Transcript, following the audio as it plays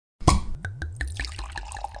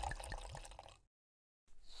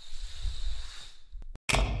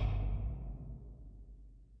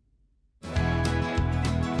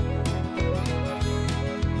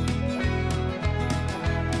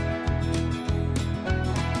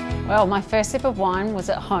Well, my first sip of wine was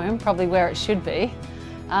at home, probably where it should be.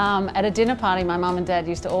 At a dinner party, my mum and dad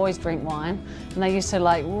used to always drink wine, and they used to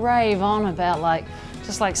like rave on about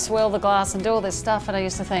just swirl the glass and do all this stuff, and I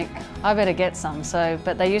used to think, I better get some.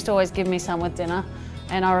 But they used to always give me some with dinner,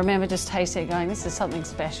 and I remember just tasting it going, this is something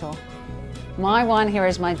special. My wine hero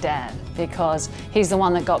is my dad, because he's the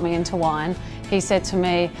one that got me into wine. He said to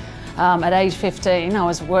me, at age 15, I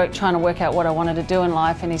was trying to work out what I wanted to do in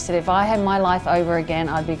life, and he said, if I had my life over again,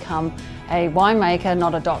 I'd become a winemaker,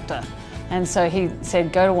 not a doctor. And so he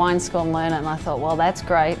said, go to wine school and learn it, and I thought, well, that's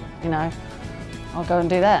great, I'll go and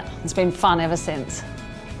do that. It's been fun ever since.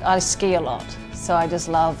 I ski a lot, so I just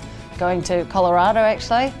love going to Colorado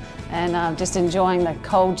actually, and just enjoying the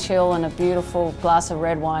cold chill and a beautiful glass of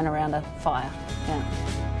red wine around a fire. Yeah.